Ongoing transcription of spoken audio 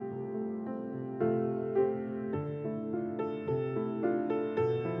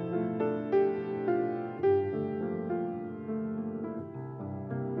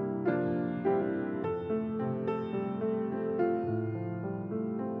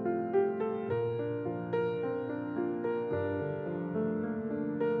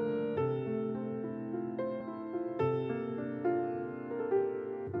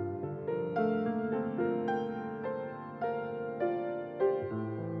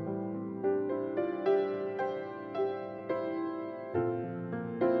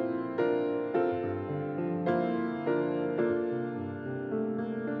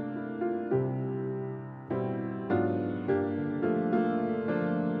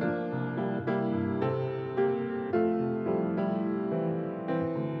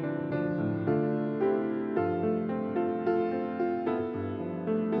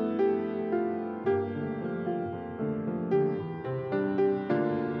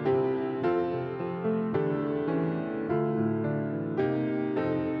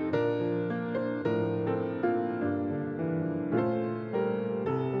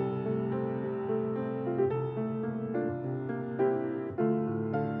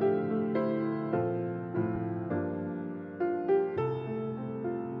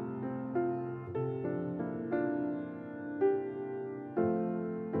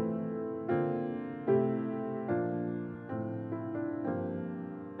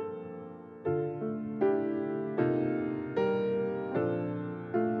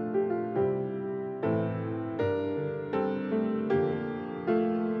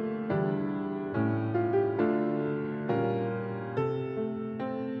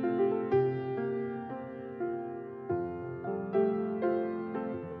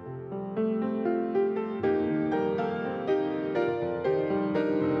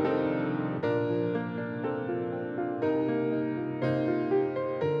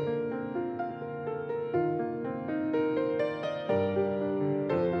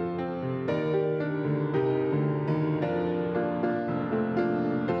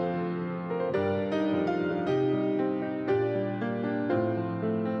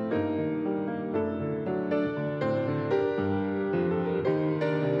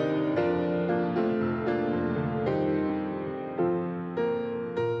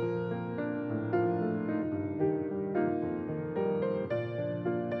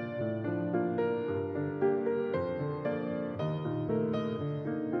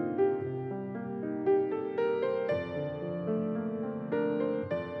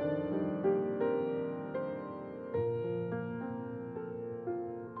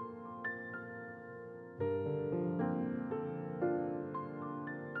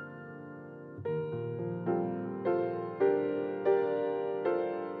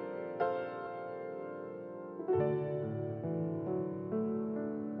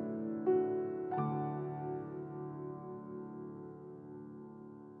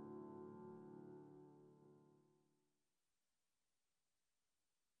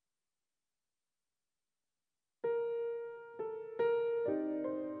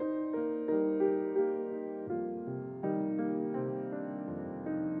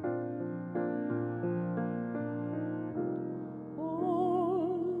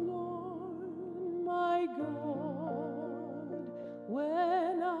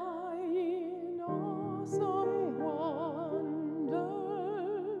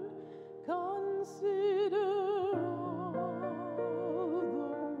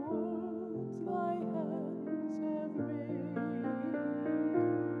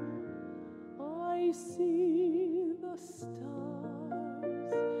I see the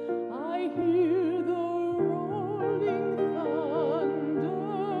stars, I hear the rolling thunder,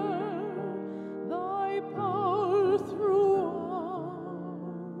 thy power throughout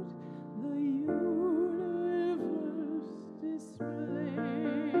the universe displayed.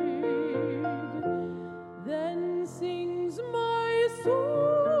 Then sings my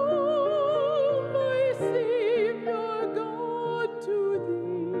soul, my Savior God, to thee.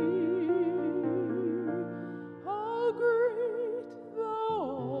 How great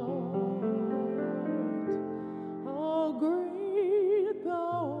thou art, how great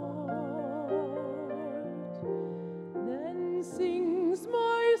thou art. Then sings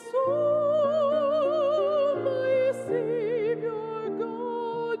my soul, my Savior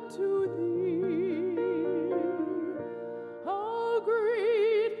God, to thee. How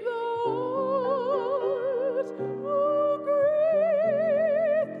great thou art, how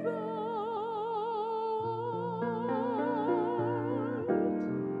great thou art.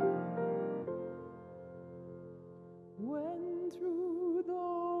 When through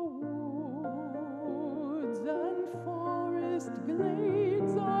the woods and forest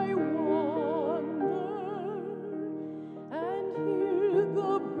glades I wander and hear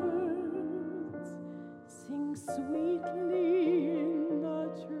the birds sing sweetly in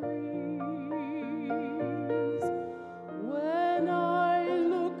the trees, when I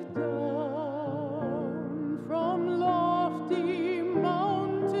look down from lofty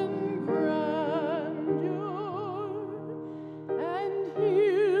mountain grandeur and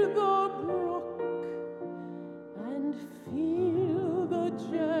hear the brook and feel the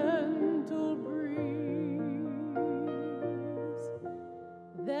gentle breeze,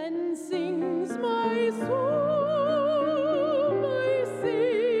 then sings my soul, my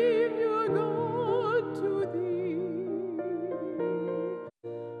Savior God, to thee.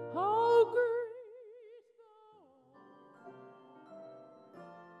 How great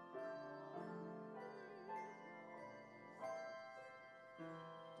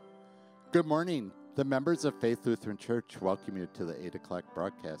Good morning. The members of Faith Lutheran Church welcome you to the 8 o'clock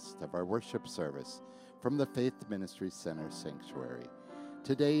broadcast of our worship service from the Faith Ministry Center Sanctuary.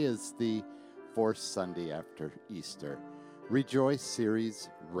 Today is the fourth Sunday after Easter. Rejoice series,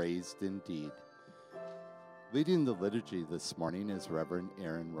 Raised Indeed. Leading the liturgy this morning is Reverend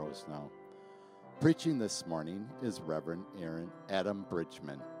Aaron Rosenow. Preaching this morning is Reverend Adam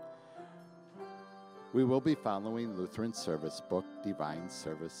Bridgman. We will be following Lutheran Service Book, Divine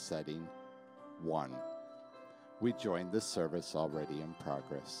Service Setting 1. We joined this service already in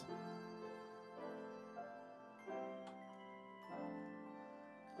progress.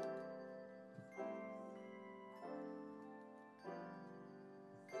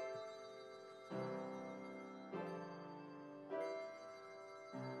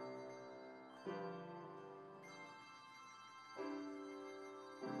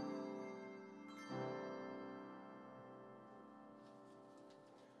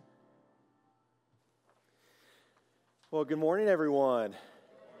 Well, good morning, everyone.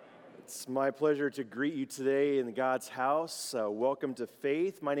 It's my pleasure to greet you today in God's house. Welcome to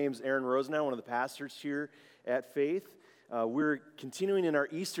Faith. My name is Aaron Rosenow, one of the pastors here at Faith. We're continuing in our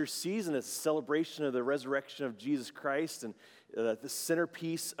Easter season. It's a celebration of the resurrection of Jesus Christ and the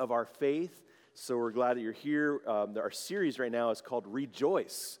centerpiece of our faith. So we're glad that you're here. Our series right now is called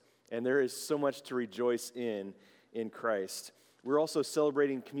Rejoice, and there is so much to rejoice in Christ. We're also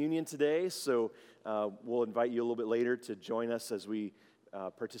celebrating communion today, so we'll invite you a little bit later to join us as we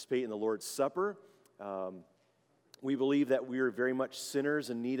participate in the Lord's Supper. We believe that we are very much sinners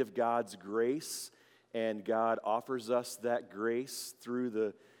in need of God's grace, and God offers us that grace through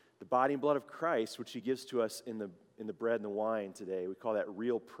the body and blood of Christ, which He gives to us in the bread and the wine today. We call that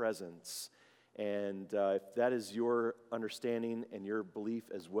real presence. And if that is your understanding and your belief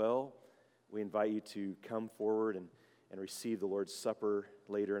as well, we invite you to come forward and receive the Lord's Supper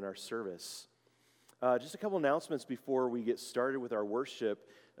later in our service. Just a couple announcements before we get started with our worship.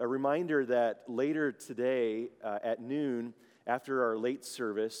 A reminder that later today at noon, after our late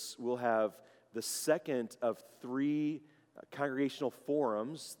service, we'll have the second of 3 congregational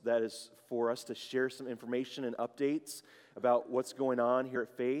forums that is for us to share some information and updates about what's going on here at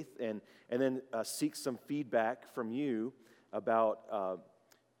Faith, and then seek some feedback from you about a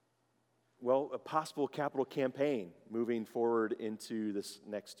possible capital campaign moving forward into this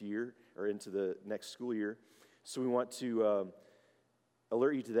next year or into the next school year. So we want to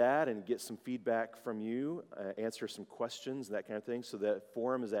alert you to that and get some feedback from you, answer some questions, that kind of thing. So that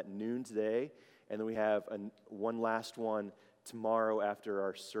forum is at noon today, and then we have one last one tomorrow after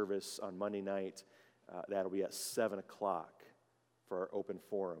our service on Monday night. That'll be at 7 o'clock for our open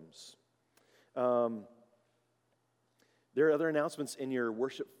forums. There are other announcements in your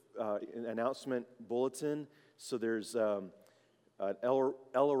worship announcement bulletin. So there's an El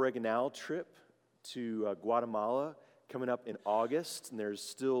Oregonal trip to Guatemala coming up in August, and there's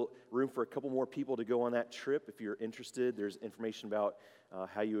still room for a couple more people to go on that trip. If you're interested, there's information about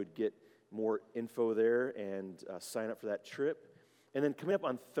how you would get more info there and sign up for that trip. And then coming up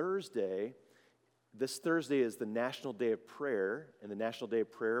on Thursday, this Thursday is the National Day of Prayer. And the National Day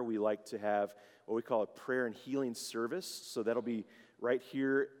of Prayer, we like to have what we call a prayer and healing service. So that'll be right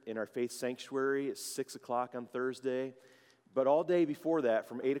here in our Faith Sanctuary at 6 o'clock on Thursday. But all day before that,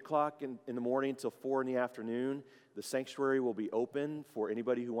 from 8 o'clock in the morning till 4 in the afternoon, the sanctuary will be open for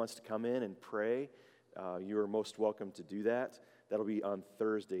anybody who wants to come in and pray. You are most welcome to do that. That'll be on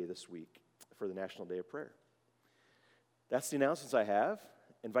Thursday this week for the National Day of Prayer. That's the announcements I have.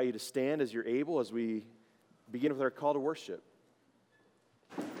 I invite you to stand as you're able as we begin with our call to worship.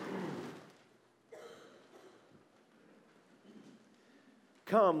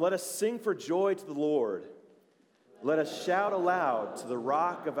 Come, let us sing for joy to the Lord. Let us shout aloud to the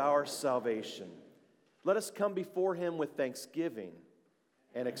rock of our salvation. Let us come before him with thanksgiving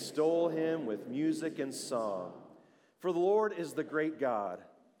and extol him with music and song. For the Lord is the great God,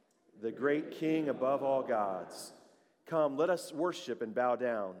 the great King above all gods. Come, let us worship and bow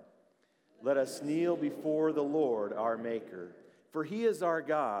down. Let us kneel before the Lord our Maker. For he is our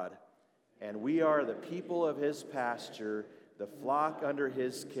God, and we are the people of his pasture, the flock under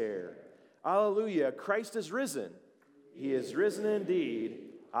his care. Alleluia, Christ is risen. He is risen indeed.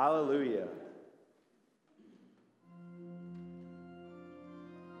 Alleluia.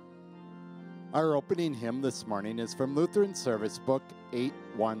 Our opening hymn this morning is from Lutheran Service Book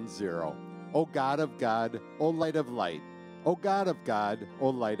 810. O God of God, O light of light, O God of God, O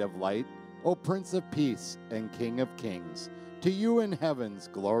light of light, O Prince of Peace and King of Kings, to you in heaven's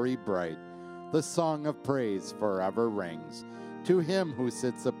glory bright, the song of praise forever rings. To him who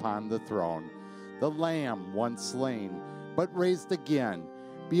sits upon the throne, the Lamb once slain, but raised again,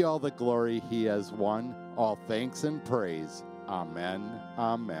 be all the glory he has won, all thanks and praise. Amen,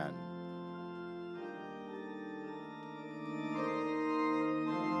 amen.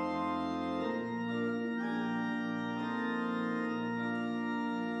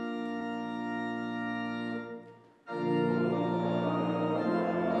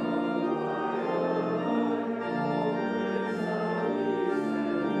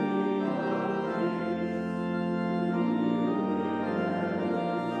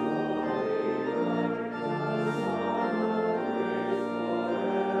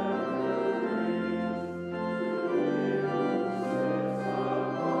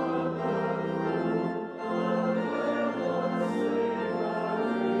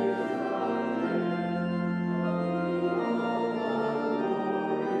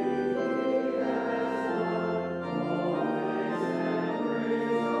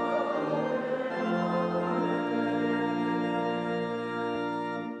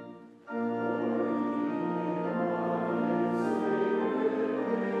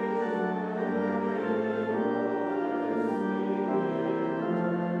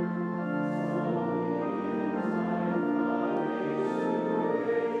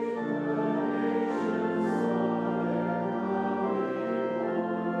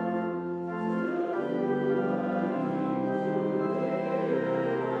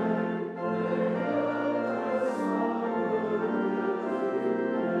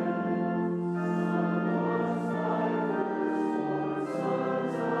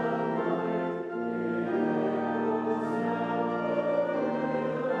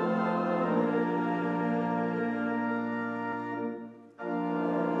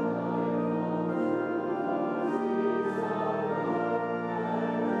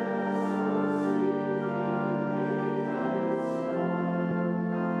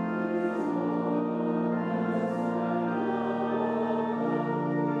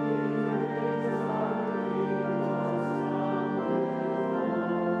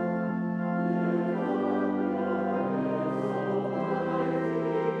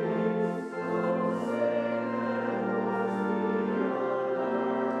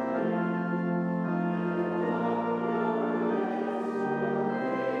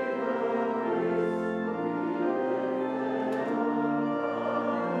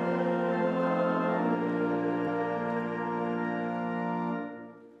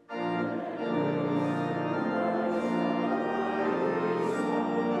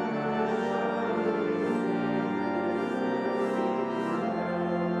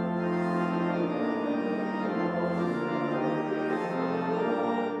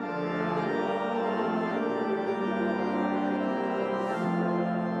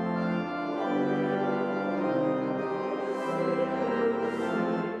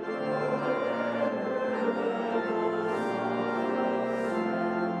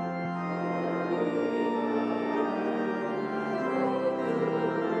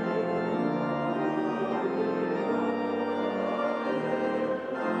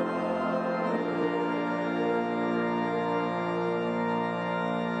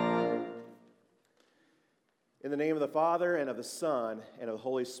 Father, and of the Son, and of the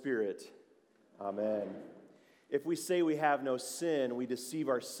Holy Spirit. Amen. If we say we have no sin, we deceive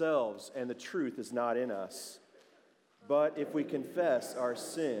ourselves, and the truth is not in us. But if we confess our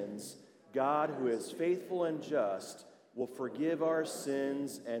sins, God, who is faithful and just, will forgive our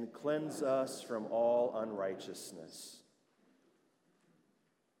sins and cleanse us from all unrighteousness.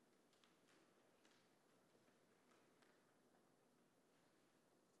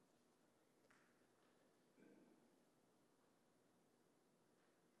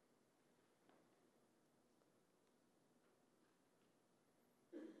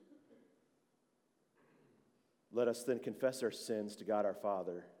 Let us then confess our sins to God our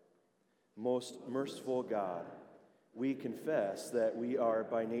Father. Most merciful God, we confess that we are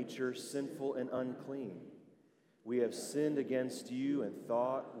by nature sinful and unclean. We have sinned against you in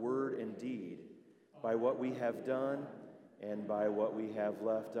thought, word, and deed, by what we have done and by what we have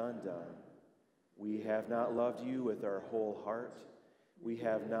left undone. We have not loved you with our whole heart. We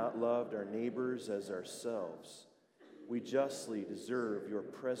have not loved our neighbors as ourselves. We justly deserve your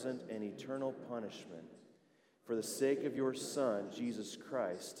present and eternal punishment. For the sake of your Son, Jesus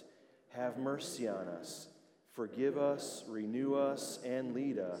Christ, have mercy on us, forgive us, renew us, and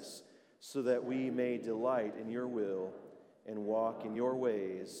lead us, so that we may delight in your will and walk in your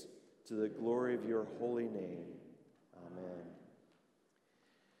ways to the glory of your holy name. Amen.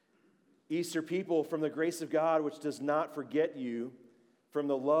 Easter people, from the grace of God which does not forget you, from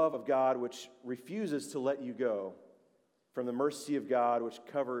the love of God which refuses to let you go, from the mercy of God which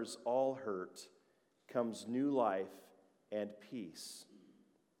covers all hurt, comes new life and peace.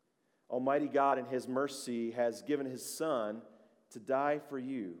 Almighty God in his mercy has given his Son to die for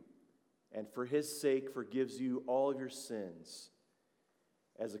you, and for his sake forgives you all of your sins.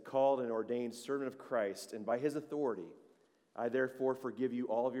 As a called and ordained servant of Christ, and by his authority, I therefore forgive you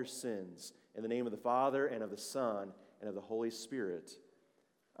all of your sins, in the name of the Father, and of the Son, and of the Holy Spirit.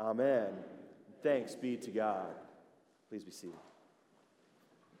 Amen. Thanks be to God. Please be seated.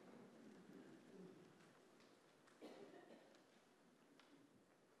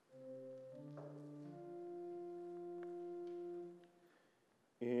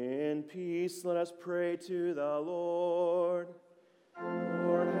 In peace, let us pray to the Lord.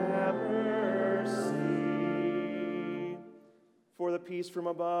 Lord, have mercy. For the peace from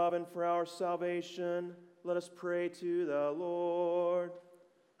above and for our salvation, let us pray to the Lord.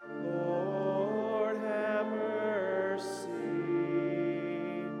 Lord, have mercy.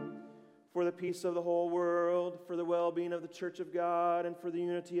 For the peace of the whole world, for the well-being of the Church of God, and for the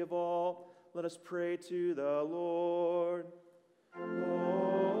unity of all, let us pray to the Lord.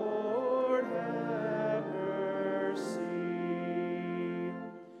 Lord, have mercy.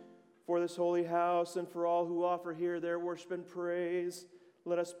 For this holy house and for all who offer here their worship and praise,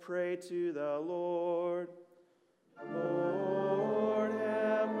 let us pray to the Lord. Lord,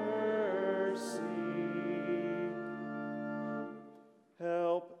 have mercy.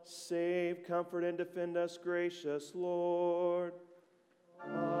 Help, save, comfort, and defend us, gracious Lord.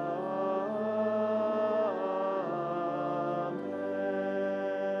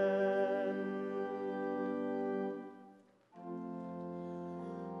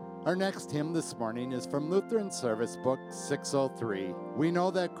 Our next hymn this morning is from Lutheran Service Book 603. We know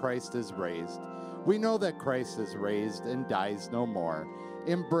that Christ is raised. We know that Christ is raised and dies no more.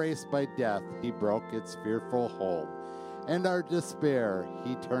 Embraced by death, he broke its fearful hold. And our despair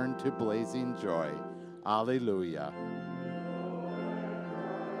he turned to blazing joy. Alleluia.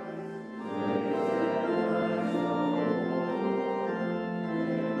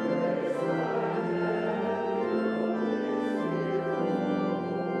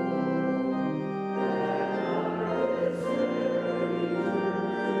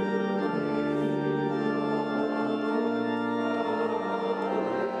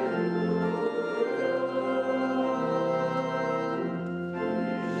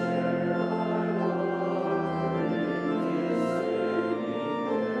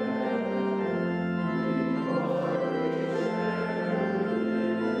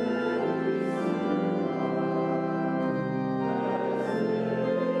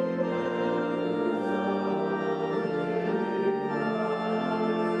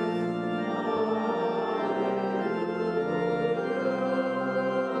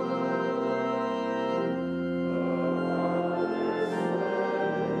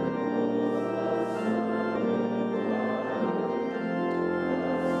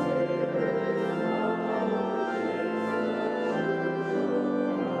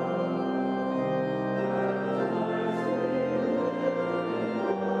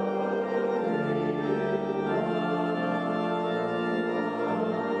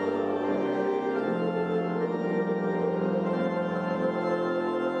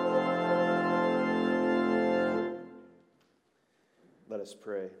 Let us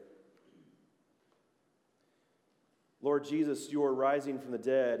pray. Lord Jesus, your rising from the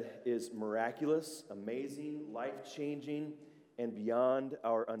dead is miraculous, amazing, life-changing, and beyond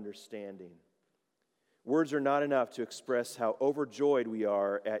our understanding. Words are not enough to express how overjoyed we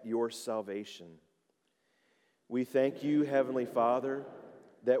are at your salvation. We thank you, Heavenly Father,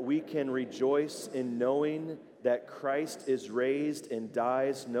 that we can rejoice in knowing that Christ is raised and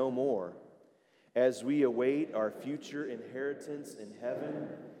dies no more. As we await our future inheritance in heaven,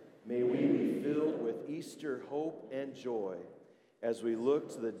 may we be filled with Easter hope and joy as we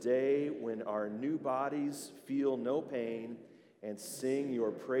look to the day when our new bodies feel no pain and sing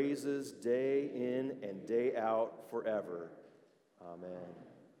your praises day in and day out forever. Amen.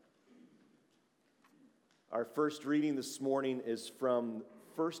 Our first reading this morning is from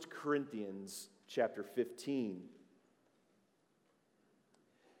 1 Corinthians chapter 15.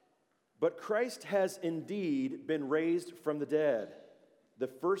 But Christ has indeed been raised from the dead, the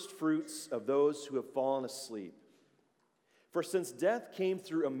first fruits of those who have fallen asleep. For since death came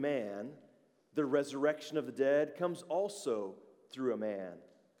through a man, the resurrection of the dead comes also through a man.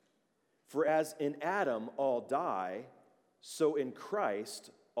 For as in Adam all die, so in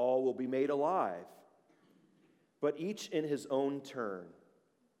Christ all will be made alive, but each in his own turn.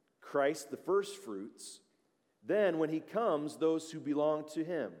 Christ the first fruits, then when he comes, those who belong to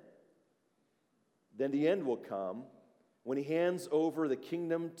him. Then the end will come when he hands over the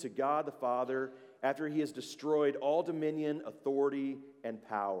kingdom to God the Father after he has destroyed all dominion, authority, and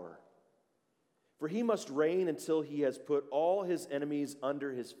power. For he must reign until he has put all his enemies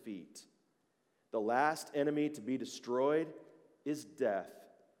under his feet. The last enemy to be destroyed is death,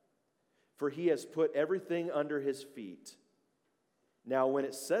 for he has put everything under his feet. Now, when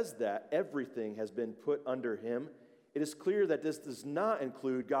it says that everything has been put under him, it is clear that this does not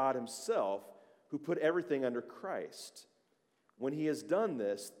include God himself, who put everything under Christ. When he has done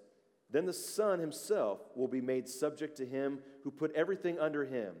this, then the Son himself will be made subject to him who put everything under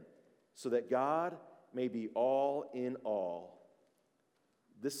him, so that God may be all in all.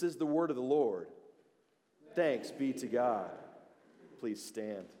 This is the word of the Lord. Thanks be to God. Please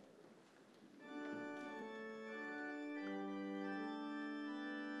stand.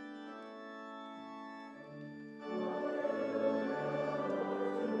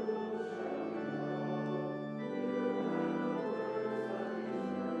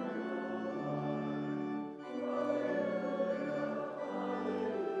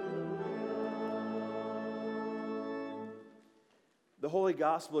 The Holy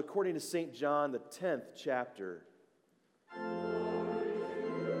Gospel according to St. John, the 10th chapter.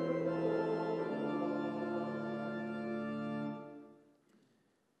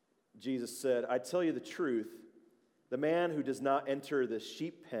 Jesus said, I tell you the truth, the man who does not enter the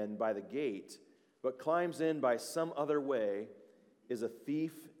sheep pen by the gate, but climbs in by some other way, is a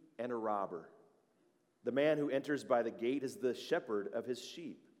thief and a robber. The man who enters by the gate is the shepherd of his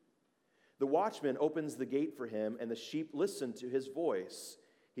sheep. The watchman opens the gate for him, and the sheep listen to his voice.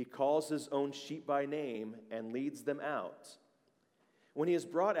 He calls his own sheep by name and leads them out. When he has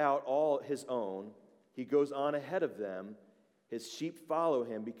brought out all his own, he goes on ahead of them. His sheep follow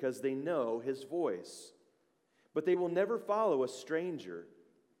him because they know his voice. But they will never follow a stranger.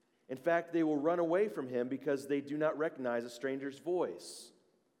 In fact, they will run away from him because they do not recognize a stranger's voice.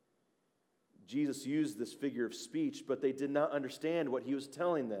 Jesus used this figure of speech, but they did not understand what he was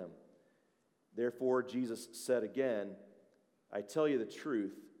telling them. Therefore, Jesus said again, I tell you the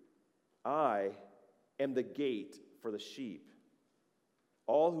truth, I am the gate for the sheep.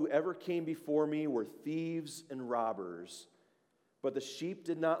 All who ever came before me were thieves and robbers, but the sheep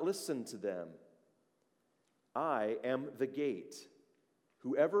did not listen to them. I am the gate.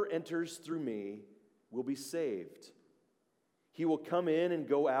 Whoever enters through me will be saved. He will come in and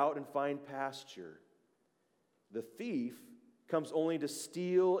go out and find pasture. The thief comes only to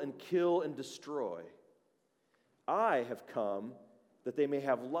steal and kill and destroy. I have come that they may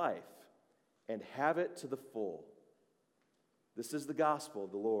have life and have it to the full. This is the gospel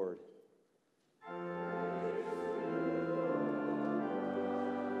of the Lord.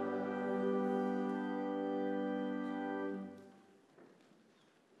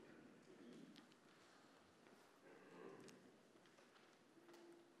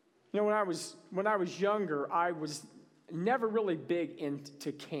 You know, when I was younger, I was never really big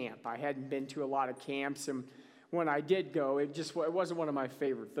into camp. I hadn't been to a lot of camps, and when I did go, it wasn't one of my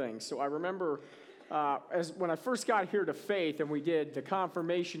favorite things. So I remember when I first got here to faith, and we did the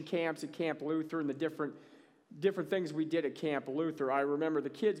confirmation camps at Camp Luther and the different things we did at Camp Luther. I remember the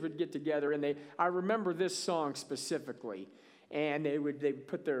kids would get together, and I remember this song specifically, and they would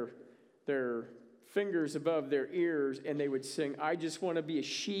put their fingers above their ears and they would sing, "I just want to be a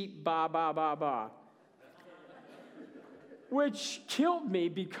sheep, ba, ba, ba, ba." Which killed me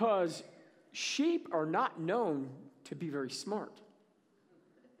because sheep are not known to be very smart.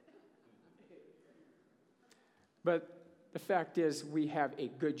 But the fact is, we have a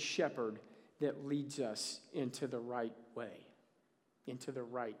good shepherd that leads us into the right way, into the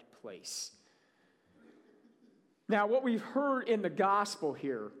right place. Now, what we've heard in the gospel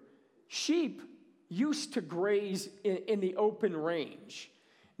here, sheep used to graze in the open range.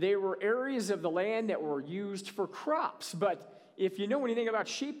 They were areas of the land that were used for crops. But if you know anything about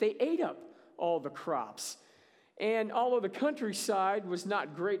sheep, they ate up all the crops. And although the countryside was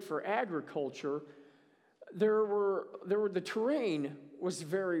not great for agriculture, the terrain was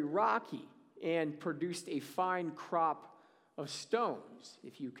very rocky and produced a fine crop of stones,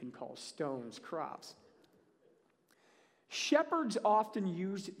 if you can call stones crops. Shepherds often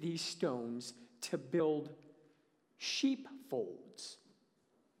used these stones to build sheepfolds.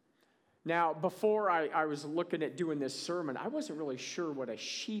 Now, before I was looking at doing this sermon, I wasn't really sure what a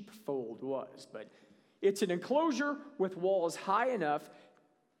sheepfold was, but it's an enclosure with walls high enough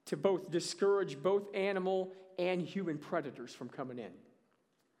to both discourage both animal and human predators from coming in.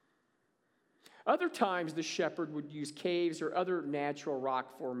 Other times, the shepherd would use caves or other natural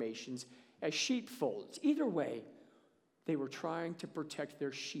rock formations as sheepfolds. Either way, they were trying to protect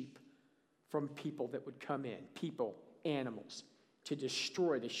their sheep from people that would come in, people, animals, to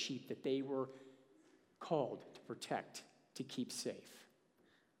destroy the sheep that they were called to protect, to keep safe.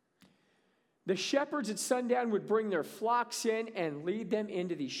 The shepherds at sundown would bring their flocks in and lead them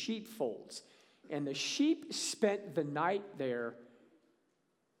into these sheepfolds. And the sheep spent the night there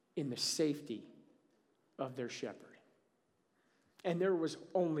in the safety of their shepherd. And there was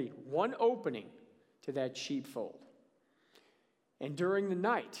only one opening to that sheepfold. And during the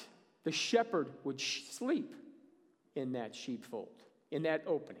night, the shepherd would sleep in that sheepfold, in that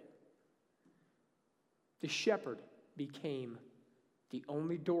opening. The shepherd became the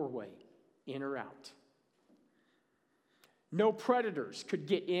only doorway in or out. No predators could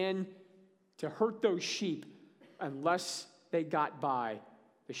get in to hurt those sheep unless they got by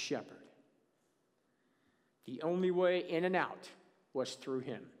the shepherd. The only way in and out was through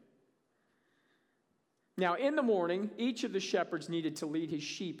him. Now, in the morning, each of the shepherds needed to lead his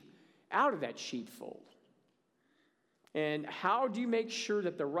sheep out of that sheepfold. And how do you make sure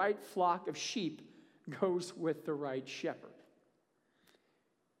that the right flock of sheep goes with the right shepherd?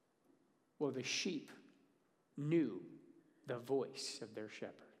 Well, the sheep knew the voice of their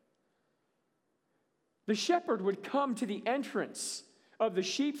shepherd. The shepherd would come to the entrance of the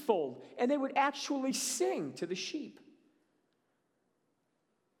sheepfold, and they would actually sing to the sheep.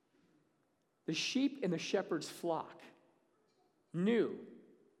 The sheep in the shepherd's flock knew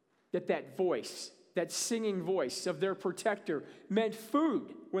that voice, that singing voice of their protector, meant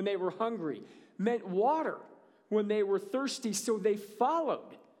food when they were hungry, meant water when they were thirsty, so they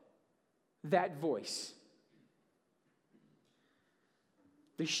followed that voice.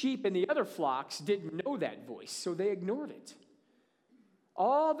 The sheep in the other flocks didn't know that voice, so they ignored it.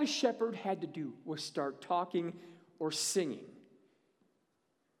 All the shepherd had to do was start talking or singing,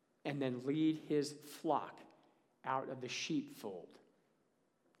 and then lead his flock out of the sheepfold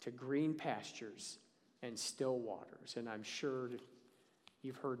to green pastures and still waters. And I'm sure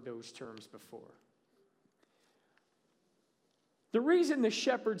you've heard those terms before. The reason the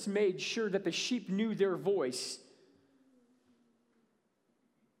shepherds made sure that the sheep knew their voice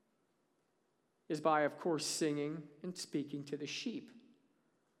is by, of course, singing and speaking to the sheep.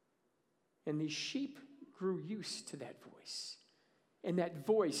 And these sheep grew used to that voice. And that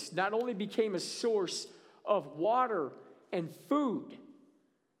voice not only became a source of water and food,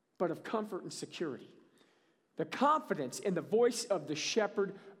 but of comfort and security. The confidence in the voice of the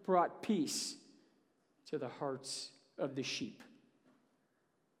shepherd brought peace to the hearts of the sheep.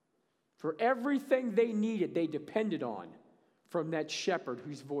 For everything they needed, they depended on from that shepherd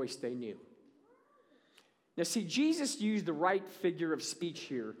whose voice they knew. Now, see, Jesus used the right figure of speech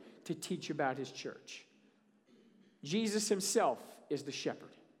here to teach about his church. Jesus himself is the shepherd.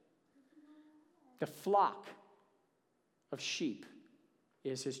 The flock of sheep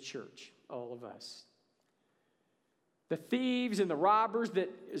is his church, all of us. The thieves and the robbers that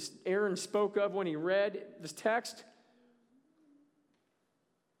Aaron spoke of when he read this text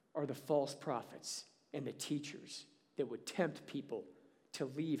are the false prophets and the teachers that would tempt people to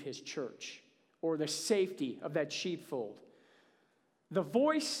leave his church or the safety of that sheepfold. The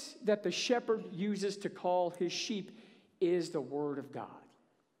voice that the shepherd uses to call his sheep is the word of God.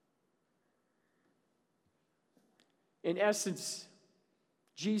 In essence,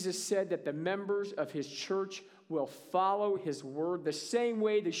 Jesus said that the members of his church will follow his word the same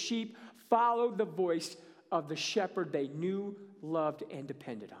way the sheep followed the voice of the shepherd they knew, loved, and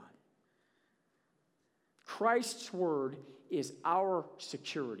depended on. Christ's word is our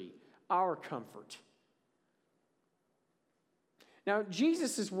security, our comfort. Now,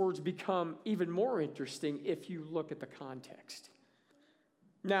 Jesus' words become even more interesting if you look at the context.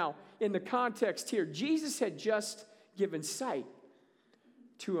 Now, in the context here, Jesus had just given sight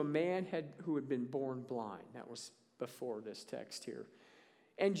to a man who had been born blind. That was before this text here.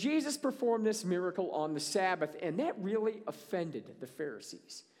 And Jesus performed this miracle on the Sabbath, and that really offended the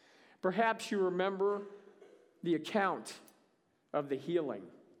Pharisees. Perhaps you remember the account of the healing.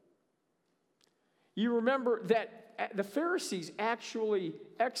 You remember that the Pharisees actually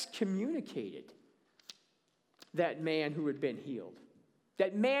excommunicated that man who had been healed,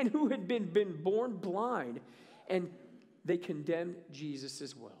 that man who had been born blind, and they condemned Jesus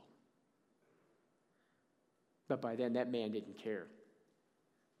as well. But by then, that man didn't care.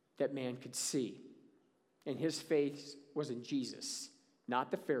 That man could see, and his faith was in Jesus,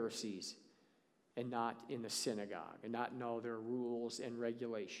 not the Pharisees, and not in the synagogue, and not in all their rules and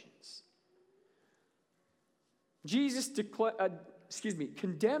regulations. Jesus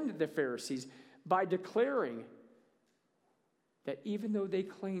condemned the Pharisees by declaring that even though they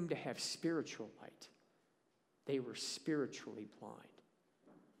claimed to have spiritual light, they were spiritually blind.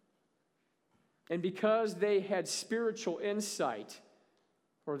 And because they had spiritual insight,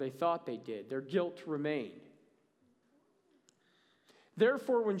 or they thought they did, their guilt remained.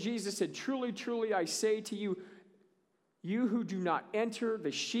 Therefore, when Jesus said, "Truly, truly, I say to you, you who do not enter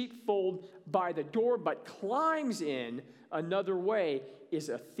the sheepfold by the door, but climbs in another way, is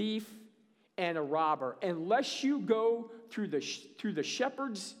a thief and a robber. Unless you go through the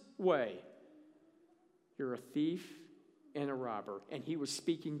shepherd's way, you're a thief and a robber." And he was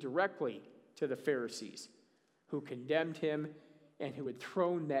speaking directly to the Pharisees, who condemned him and who had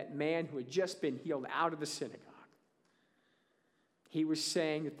thrown that man who had just been healed out of the synagogue. He was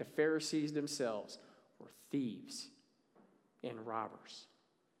saying that the Pharisees themselves were thieves and robbers.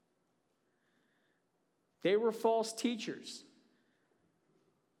 They were false teachers.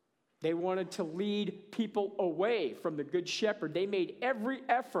 They wanted to lead people away from the Good Shepherd. They made every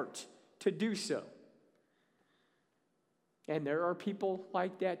effort to do so. And there are people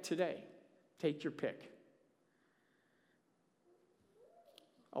like that today. Take your pick.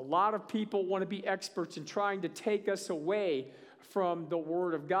 A lot of people want to be experts in trying to take us away from the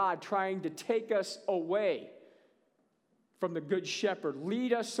Word of God, trying to take us away from the Good Shepherd,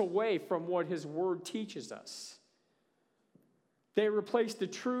 lead us away from what His Word teaches us. They replace the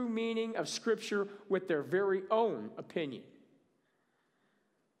true meaning of Scripture with their very own opinion.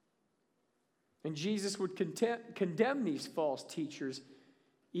 And Jesus would condemn these false teachers,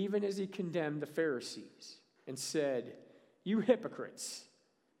 even as He condemned the Pharisees, and said, "You hypocrites."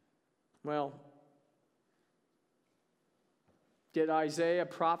 Well, did Isaiah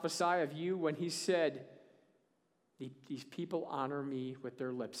prophesy of you when he said, "These people honor me with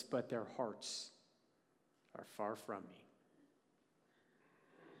their lips, but their hearts are far from me"?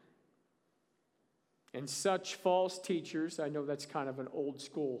 And such false teachers, I know that's kind of an old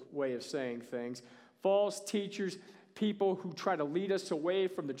school way of saying things, false teachers, people who try to lead us away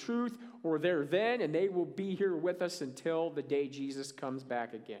from the truth, were there then, and they will be here with us until the day Jesus comes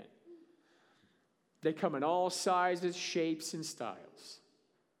back again. They come in all sizes, shapes, and styles.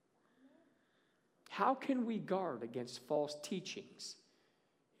 How can we guard against false teachings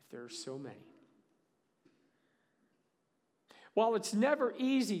if there are so many? While it's never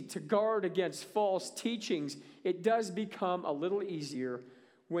easy to guard against false teachings, it does become a little easier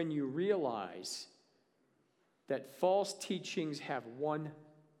when you realize that false teachings have one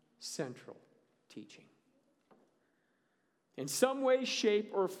central teaching. In some way, shape,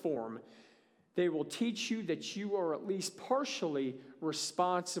 or form, they will teach you that you are at least partially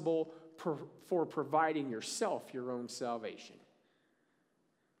responsible for providing yourself your own salvation.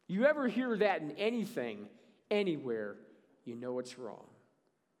 You ever hear that in anything, anywhere, you know it's wrong.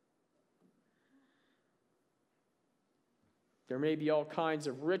 There may be all kinds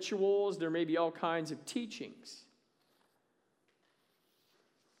of rituals, there may be all kinds of teachings.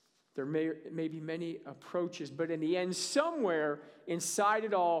 There may be many approaches, but in the end, somewhere inside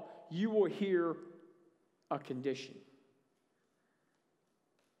it all, you will hear a condition.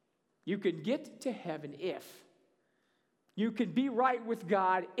 You can get to heaven if. You can be right with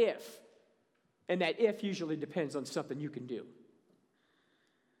God if. And that if usually depends on something you can do.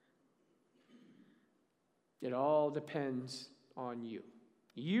 It all depends on you.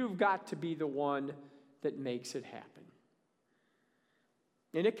 You've got to be the one that makes it happen.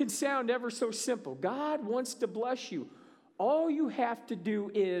 And it can sound ever so simple. God wants to bless you. All you have to do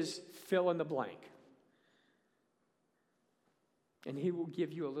is fill in the blank. And he will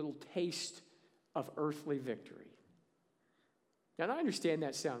give you a little taste of earthly victory. And I understand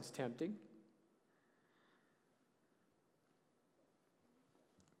that sounds tempting.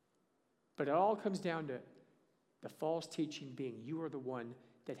 But it all comes down to the false teaching being you are the one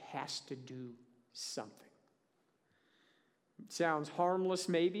that has to do something. It sounds harmless,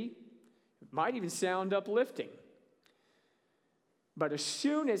 maybe. It might even sound uplifting. But as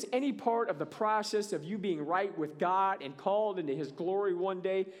soon as any part of the process of you being right with God and called into his glory one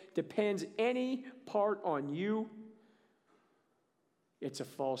day depends any part on you, it's a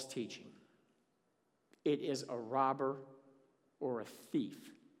false teaching. It is a robber or a thief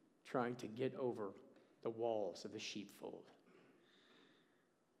trying to get over the walls of the sheepfold.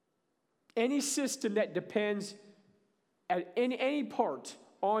 Any system that depends in any part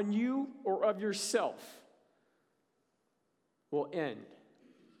on you or of yourself will end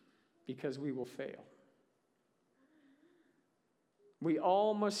because we will fail. We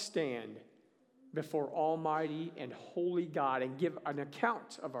all must stand before Almighty and Holy God and give an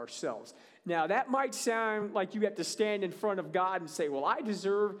account of ourselves. Now, that might sound like you have to stand in front of God and say, well, I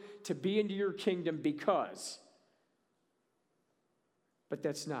deserve to be into your kingdom because. But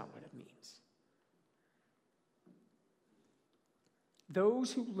that's not what it means.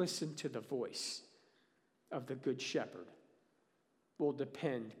 Those who listen to the voice of the Good Shepherd will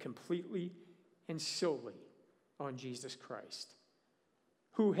depend completely and solely on Jesus Christ,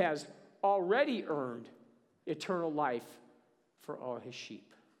 who has already earned eternal life for all his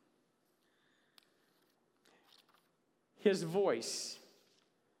sheep. His voice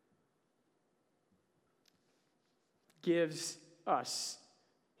gives us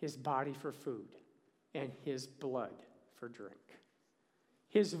his body for food and his blood for drink.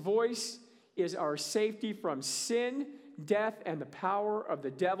 His voice is our safety from sin, death, and the power of the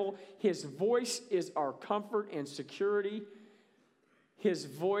devil. His voice is our comfort and security. His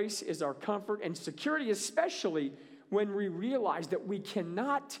voice is our comfort and security, especially when we realize that we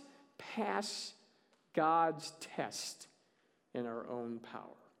cannot pass God's test in our own power.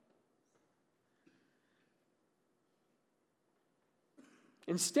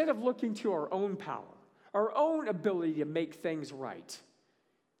 Instead of looking to our own power, our own ability to make things right,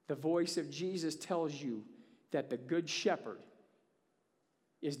 the voice of Jesus tells you that the Good Shepherd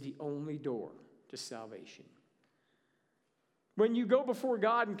is the only door to salvation. When you go before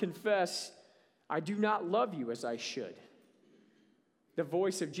God and confess, I do not love you as I should, the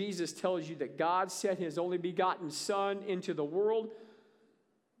voice of Jesus tells you that God sent his only begotten Son into the world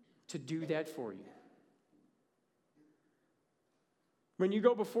to do that for you. When you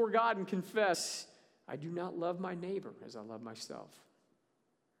go before God and confess, I do not love my neighbor as I love myself,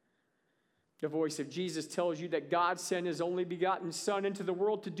 the voice of Jesus tells you that God sent his only begotten Son into the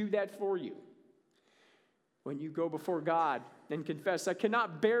world to do that for you. When you go before God and confess, I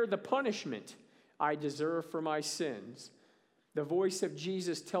cannot bear the punishment I deserve for my sins, the voice of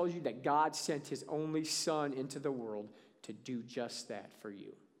Jesus tells you that God sent his only Son into the world to do just that for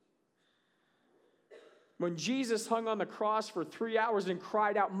you. When Jesus hung on the cross for 3 hours and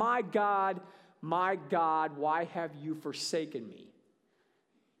cried out, my God, why have you forsaken me?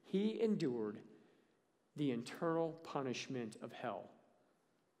 He endured the eternal punishment of hell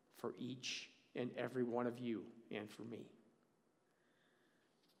for each and every one of you and for me.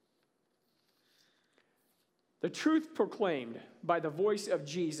 The truth proclaimed by the voice of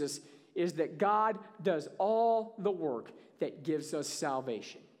Jesus is that God does all the work that gives us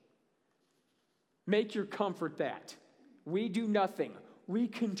salvation. Make your comfort that. We do nothing. We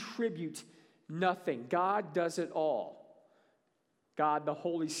contribute nothing. God does it all. God, the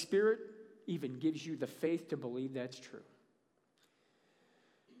Holy Spirit, even gives you the faith to believe that's true.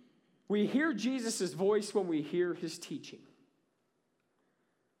 We hear Jesus' voice when we hear his teaching.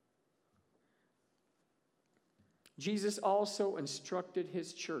 Jesus also instructed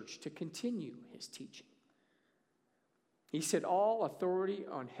his church to continue his teaching. He said, all authority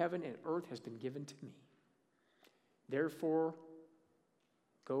on heaven and earth has been given to me. Therefore,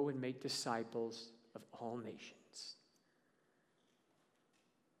 go and make disciples of all nations,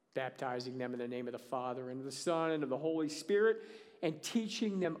 baptizing them in the name of the Father and of the Son and of the Holy Spirit, and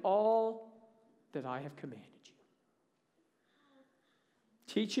teaching them all that I have commanded you.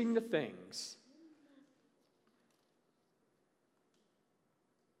 Teaching the things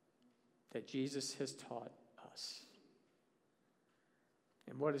that Jesus has taught us.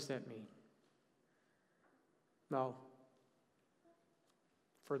 And what does that mean? Well,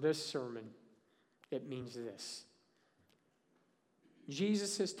 for this sermon, it means this.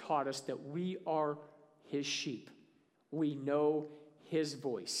 Jesus has taught us that we are his sheep. We know his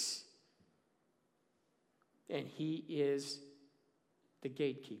voice. And he is the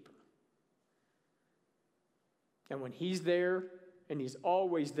gatekeeper. And when he's there, and he's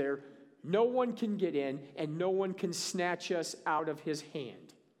always there, no one can get in and no one can snatch us out of his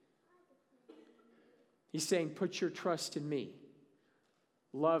hand. He's saying, put your trust in me.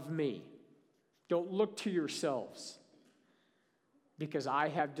 Love me. Don't look to yourselves, because I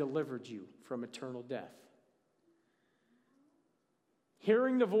have delivered you from eternal death.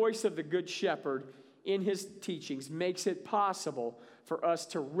 Hearing the voice of the Good Shepherd in his teachings makes it possible for us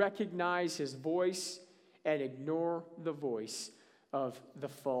to recognize his voice and ignore the voice of the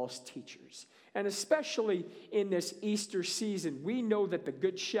false teachers. And especially in this Easter season, we know that the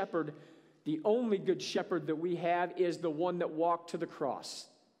Good Shepherd, the only Good Shepherd that we have, is the one that walked to the cross,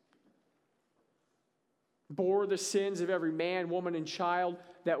 bore the sins of every man, woman, and child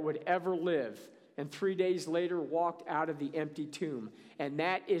that would ever live, and 3 days later walked out of the empty tomb. And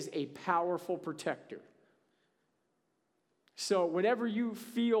that is a powerful protector. So whenever you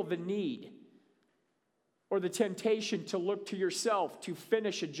feel the need or the temptation to look to yourself to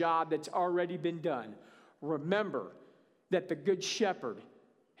finish a job that's already been done, remember that the Good Shepherd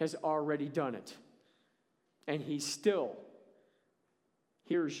has already done it. And he still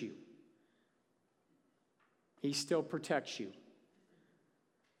hears you. He still protects you.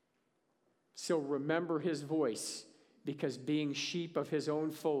 So remember his voice, because being sheep of his own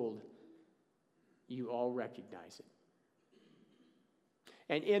fold, you all recognize it.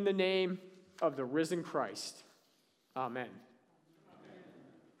 And in the name of the risen Christ, amen.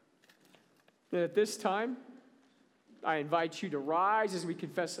 And at this time, I invite you to rise as we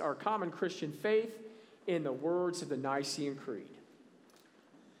confess our common Christian faith in the words of the Nicene Creed.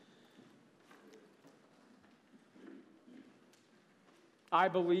 I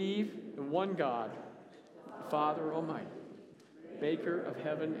believe in one God, Father Almighty, maker of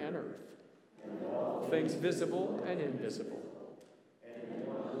heaven and earth, things visible and invisible, and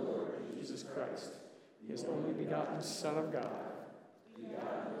one Lord Jesus Christ, his only begotten Son of God,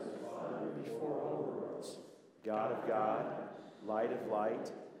 begotten of the Father before all worlds, God of God, light of light,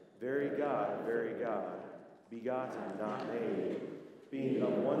 very God of very God, begotten, not made, being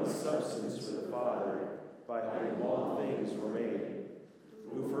of one substance with the Father, by whom all things were made,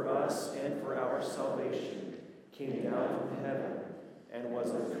 who for us and for our salvation came down from heaven and was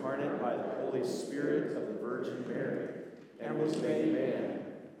incarnate by the Holy Spirit of the Virgin Mary, and was made man,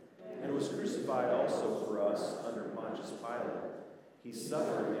 and was crucified also for us under Pontius Pilate. He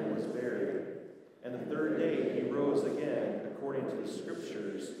suffered and was buried, and the third day he rose again according to the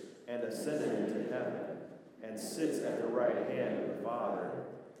Scriptures, and ascended into heaven, and sits at the right hand of the Father.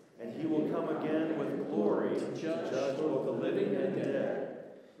 And he will come again with glory to judge both the living and the dead.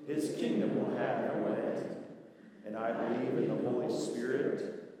 His kingdom will have no end. And I believe in the Holy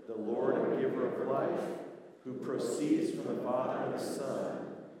Spirit, the Lord and giver of life, who proceeds from the Father and the Son,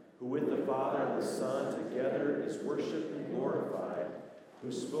 who with the Father and the Son together is worshipped and glorified,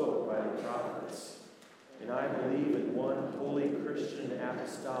 who spoke by the prophets. And I believe in one holy Christian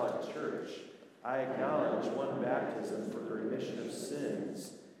apostolic church. I acknowledge one baptism for the remission of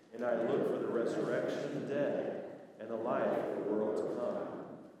sins, and I look for the resurrection of the dead and the life of the world to come.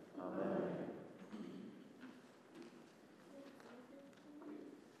 Amen.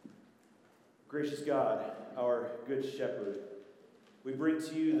 Gracious God, our Good Shepherd, we bring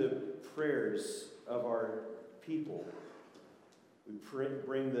to you the prayers of our people. We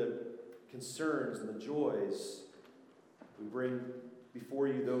bring the concerns and the joys. We bring before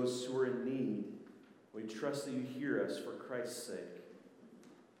you those who are in need. We trust that you hear us for Christ's sake.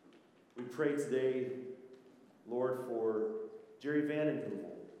 We pray today, Lord, for Jerry Vandenheuvel,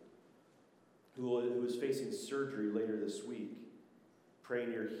 who is facing surgery later this week.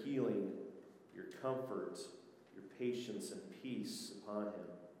 Praying your healing, your comfort, your patience and peace upon him.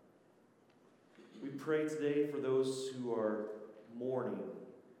 We pray today for those who are mourning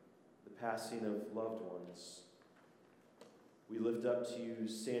the passing of loved ones. We lift up to you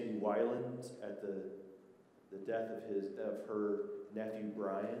Sandy Weiland at the death of her nephew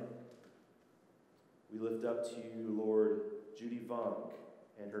Brian. We lift up to you, Lord, Judy Vonk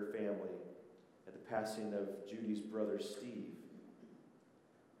and her family at the passing of Judy's brother Steve.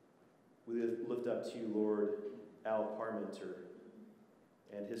 We lift up to you, Lord, Al Parmenter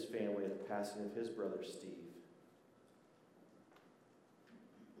and his family at the passing of his brother Steve.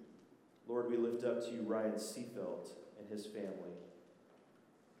 Lord, we lift up to you Ryan Seafelt and his family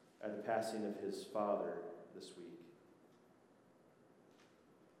at the passing of his father this week.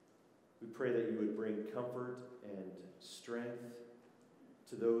 We pray that you would bring comfort and strength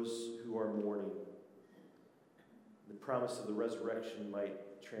to those who are mourning. The promise of the resurrection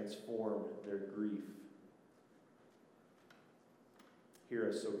might transform their grief. Hear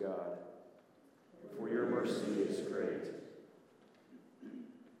us, O God, for your mercy is great.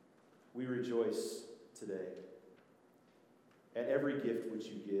 We rejoice today at every gift which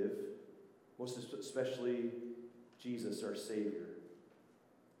you give, most especially Jesus, our Savior,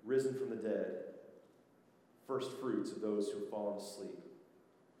 risen from the dead, first fruits of those who have fallen asleep.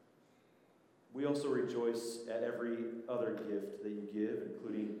 We also rejoice at every other gift that you give,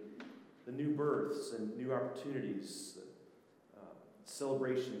 including the new births and new opportunities,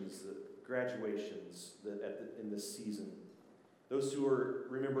 celebrations, graduations in this season. Those who are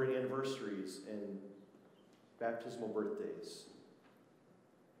remembering anniversaries and baptismal birthdays.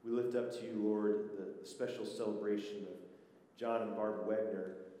 We lift up to you, Lord, the special celebration of John and Barbara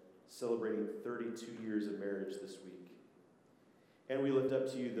Wagner celebrating 32 years of marriage this week. And we lift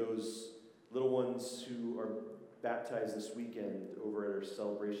up to you those little ones who are baptized this weekend over at our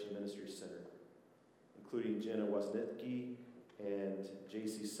Celebration Ministry Center, including Jenna Wozniacki and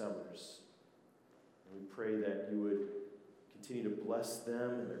J.C. Summers. And we pray that you would continue to bless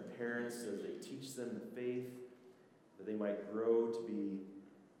them and their parents as they teach them the faith, that they might grow to be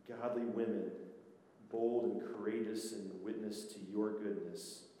godly women, bold and courageous in witness to your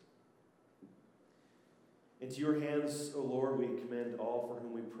goodness. Into your hands, O Lord, we commend all for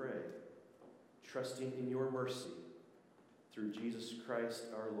whom we pray, trusting in your mercy through Jesus Christ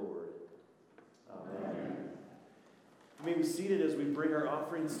our Lord. Amen. You may be seated as we bring our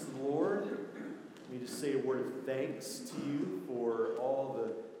offerings to the Lord. Let me just say a word of thanks to you for all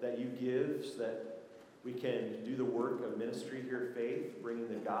that you give so that we can do the work of ministry here at Faith, bringing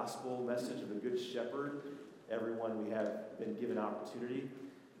the gospel message of the Good Shepherd. Everyone, we have been given opportunity.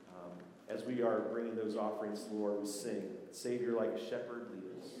 As we are bringing those offerings to the Lord, we sing, Savior like a shepherd, lead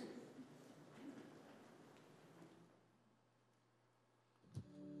us.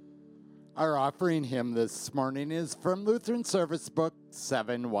 Our offering hymn this morning is from Lutheran Service Book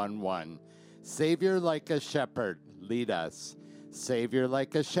 711. Savior like a shepherd, lead us. Savior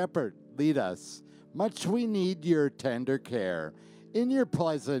like a shepherd, lead us. Much we need your tender care. In your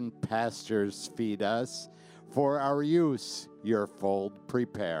pleasant pastures feed us. For our use your fold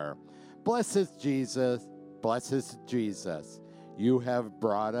prepare. Blessed Jesus, you have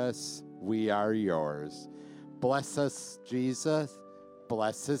brought us, we are yours. Bless us, Jesus,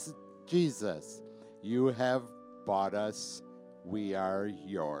 you have bought us, we are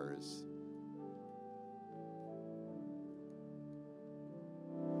yours.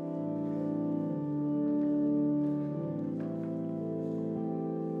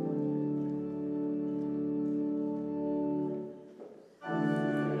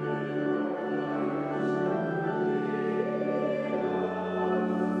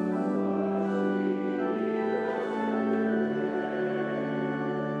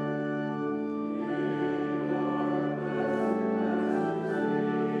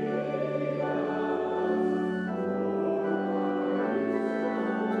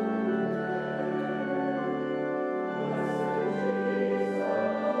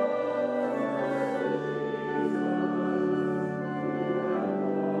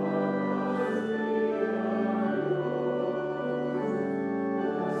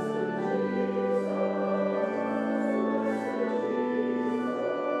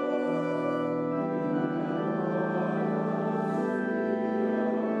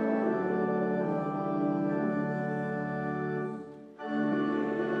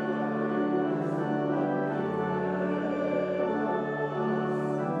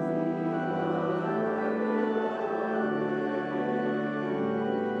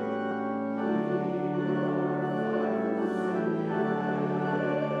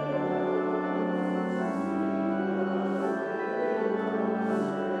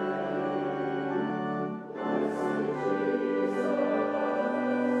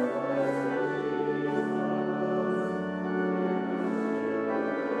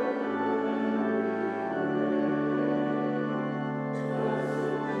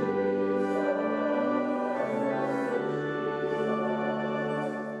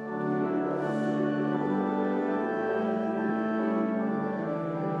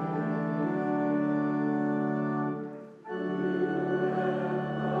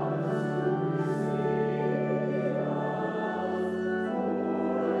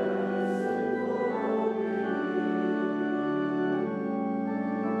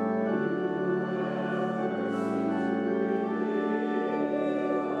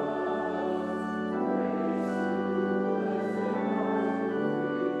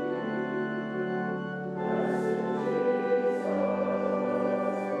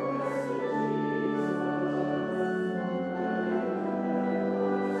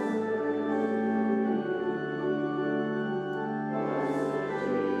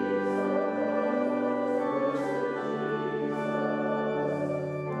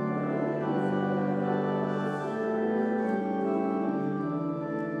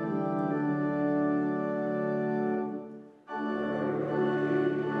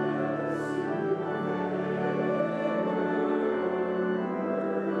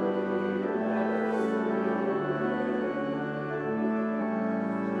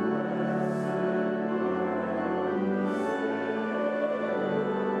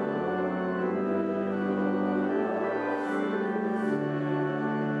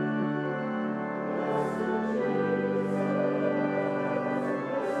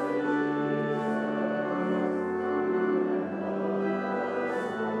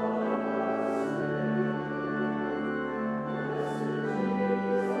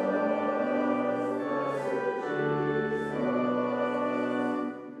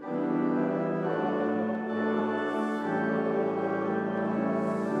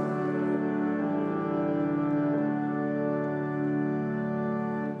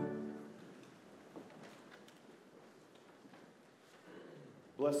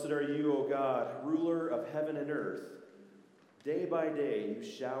 Blessed are you, O God, ruler of heaven and earth. Day by day you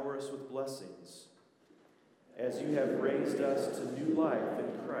shower us with blessings. As you have raised us to new life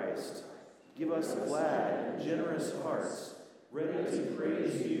in Christ, give us glad and generous hearts, ready to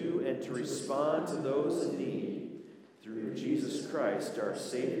praise you and to respond to those in need. Through Jesus Christ, our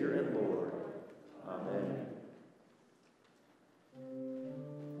Savior and Lord. Amen.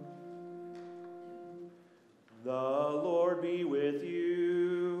 The Lord be with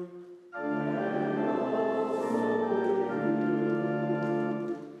you.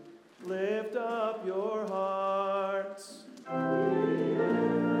 Lift up your hearts.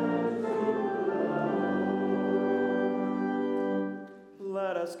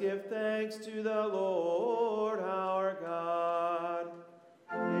 Let us give thanks to the Lord our God.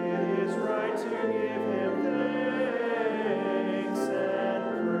 It is right to give him thanks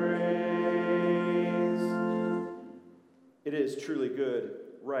and praise. It is truly good,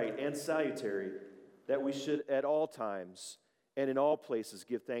 right, and salutary that we should at all times and in all places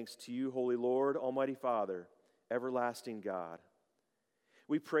give thanks to you, Holy Lord, Almighty Father, everlasting God.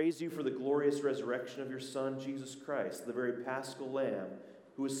 We praise you for the glorious resurrection of your Son, Jesus Christ, the very Paschal Lamb,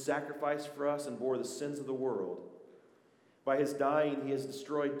 who was sacrificed for us and bore the sins of the world. By his dying, he has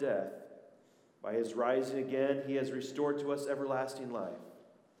destroyed death. By his rising again, he has restored to us everlasting life.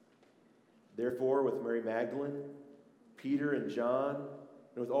 Therefore, with Mary Magdalene, Peter and John,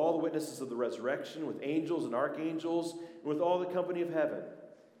 and with all the witnesses of the resurrection, with angels and archangels, and with all the company of heaven,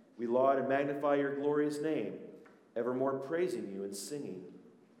 we laud and magnify your glorious name, evermore praising you and singing.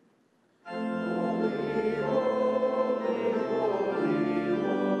 Holy, holy, holy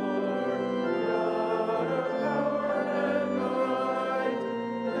Lord, God of power and might,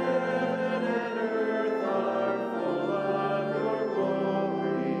 heaven and earth are full of your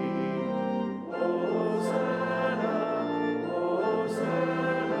glory. Hosanna,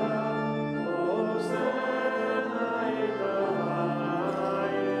 Hosanna, Hosanna in the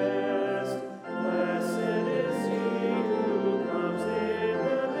highest. Blessed is he who comes in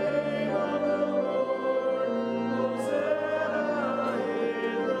the name of the Lord. Hosanna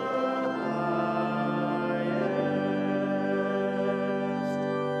in the highest.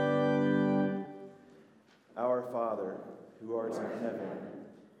 Our Father, who art in heaven,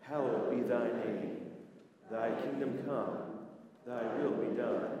 hallowed be thy name. Thy kingdom come, thy will be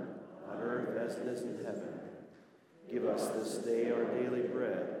done, on earth as it is in heaven. Give us this day our daily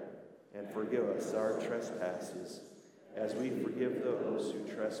bread, and forgive us our trespasses, as we forgive those who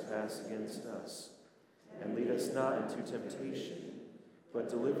trespass against us. And lead us not into temptation, but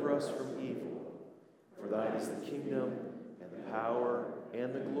deliver us from evil. For thine is the kingdom, and the power,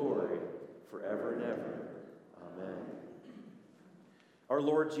 and the glory, forever and ever. Amen. Our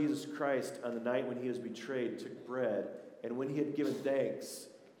Lord Jesus Christ, on the night when he was betrayed, took bread, and when he had given thanks,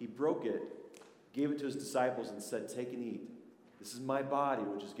 he broke it, gave it to his disciples, and said, "Take and eat. This is my body,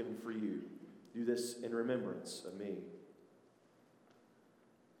 which is given for you. Do this in remembrance of me."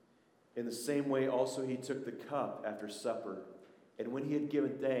 In the same way also he took the cup after supper, and when he had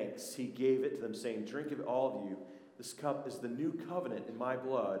given thanks, he gave it to them, saying, "Drink of it, all of you. This cup is the new covenant in my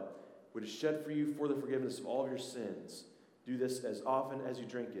blood, which is shed for you for the forgiveness of all of your sins. Do this as often as you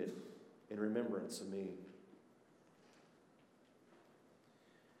drink it in remembrance of me."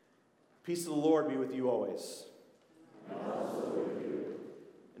 Peace of the Lord be with you always. And also with you.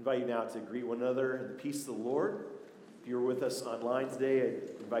 I invite you now to greet one another in the peace of the Lord. If you're with us online today, I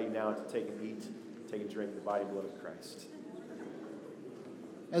invite you now to take and eat, take and drink the body and blood of Christ.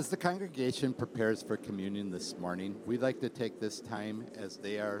 As the congregation prepares for communion this morning, we'd like to take this time as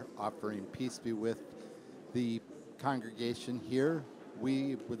they are offering peace be with the congregation here.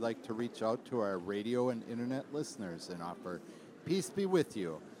 We would like to reach out to our radio and internet listeners and offer peace be with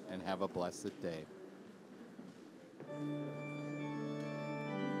you and have a blessed day.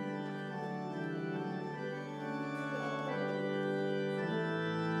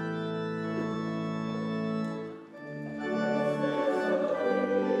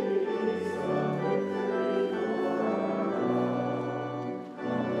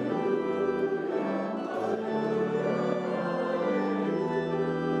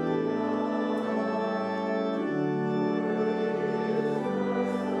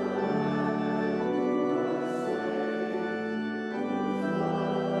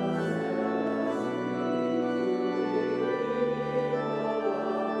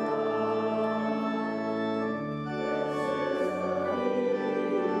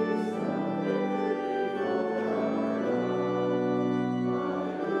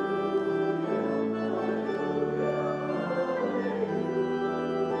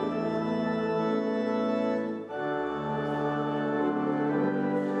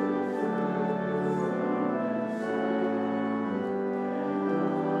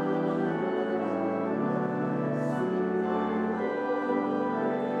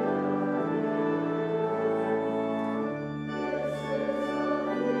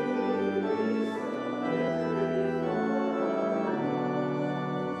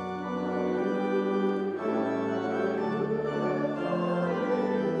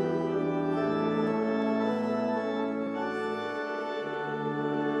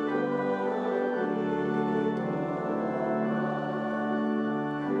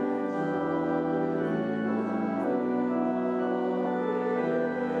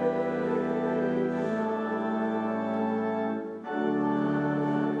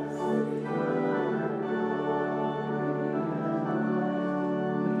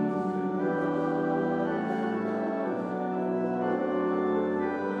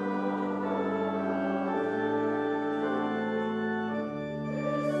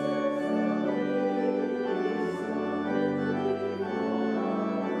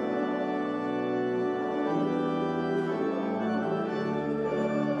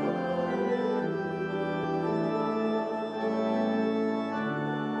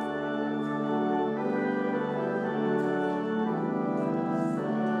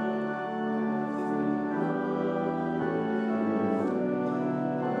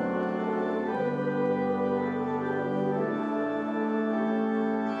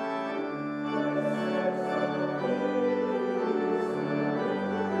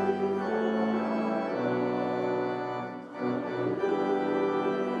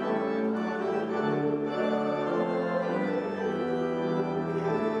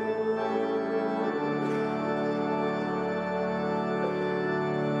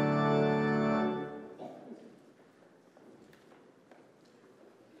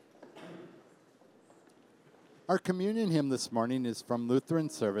 Our communion hymn this morning is from Lutheran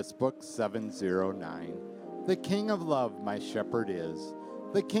Service Book 709. The King of Love my shepherd is,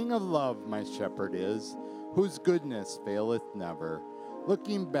 the King of Love my shepherd is, whose goodness faileth never.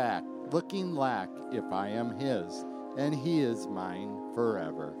 Looking back, looking lack, if I am his, and he is mine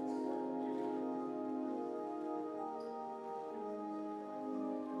forever.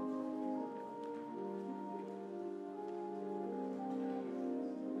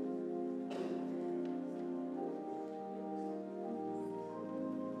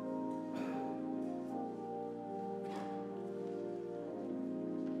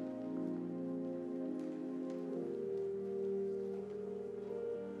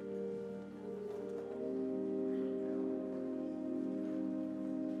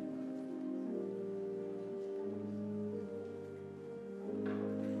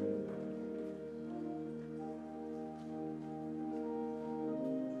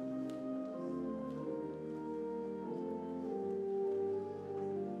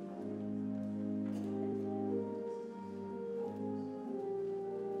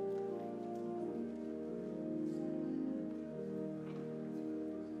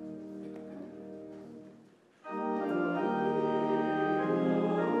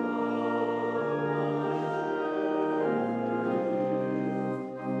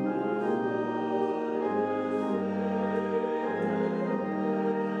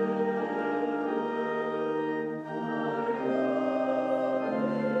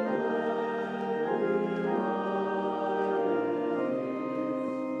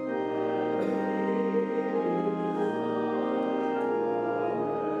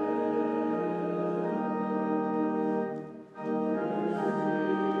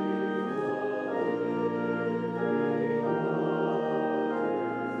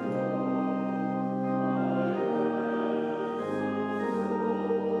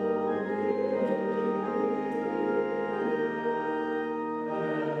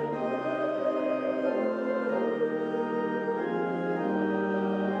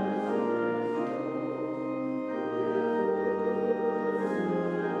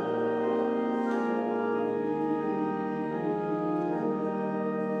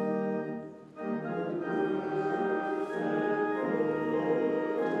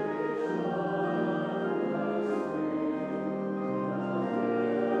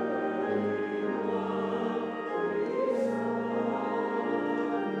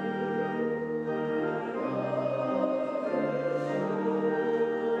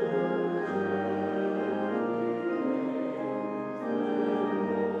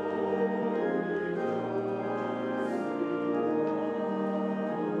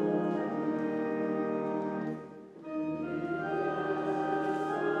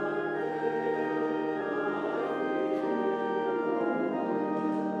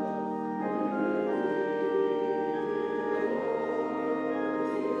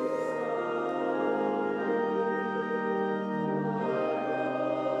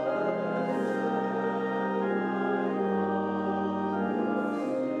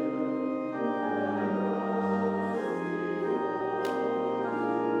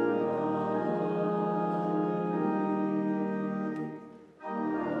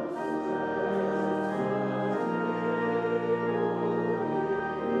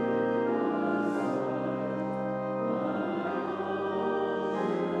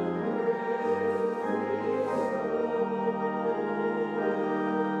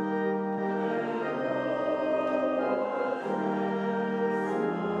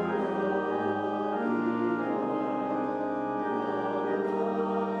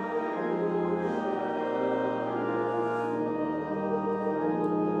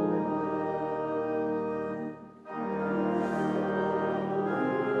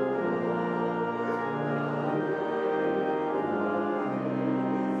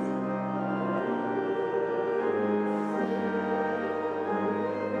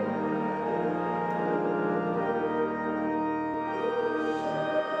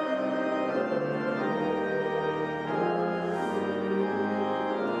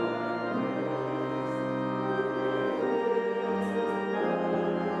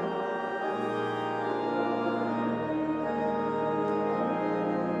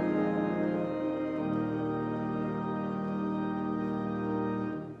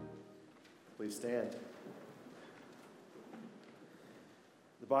 Please stand.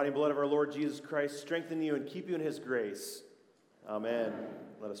 The body and blood of our Lord Jesus Christ strengthen you and keep you in his grace. Amen.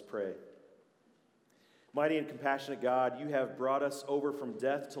 Let us pray. Mighty and compassionate God, you have brought us over from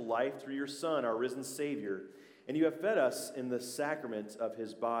death to life through your Son, our risen Savior, and you have fed us in the sacrament of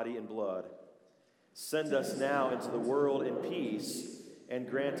his body and blood. Send us now into the world in peace, and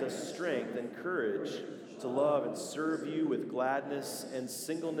grant us strength and courage to love and serve you with gladness and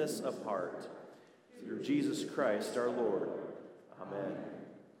singleness of heart. Through Jesus Christ our Lord. Amen.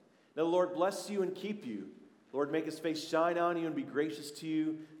 Now the Lord bless you and keep you. The Lord make his face shine on you and be gracious to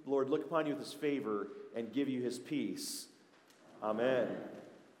you. The Lord look upon you with his favor and give you his peace. Amen.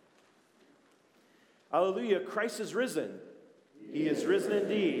 Alleluia, Christ is risen. He is risen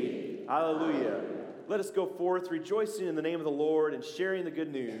indeed. Alleluia. Let us go forth rejoicing in the name of the Lord and sharing the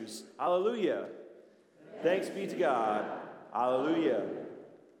good news. Alleluia. Thanks be to God. Alleluia.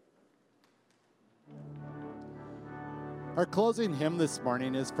 Our closing hymn this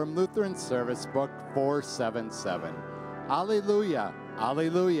morning is from Lutheran Service Book 477. Alleluia,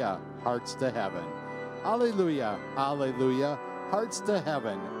 alleluia, hearts to heaven. Alleluia, alleluia, hearts to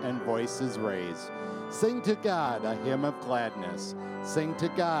heaven, and voices raised. Sing to God a hymn of gladness. Sing to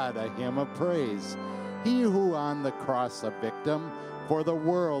God a hymn of praise. He who on the cross a victim for the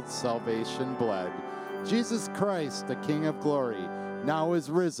world's salvation bled. Jesus Christ, the King of glory, now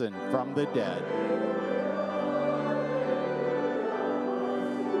is risen from the dead.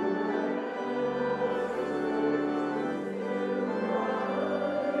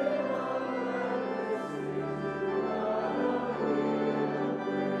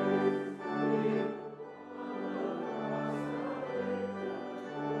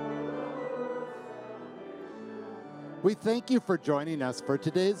 We thank you for joining us for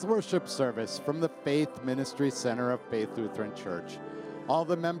today's worship service from the Faith Ministry Center of Faith Lutheran Church. All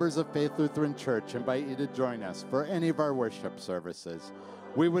the members of Faith Lutheran Church invite you to join us for any of our worship services.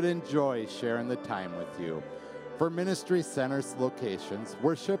 We would enjoy sharing the time with you. For Ministry Center's locations,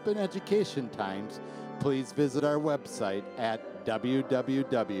 worship and education times, please visit our website at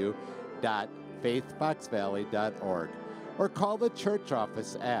www.faithfoxvalley.org or call the church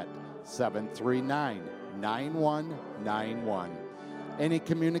office at 739-9191. Any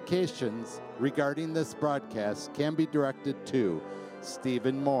communications regarding this broadcast can be directed to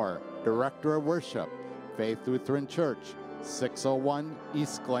Stephen Moore, Director of Worship, Faith Lutheran Church, 601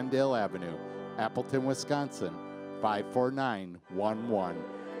 East Glendale Avenue, Appleton, Wisconsin, 54911.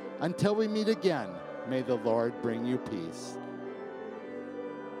 Until we meet again, may the Lord bring you peace.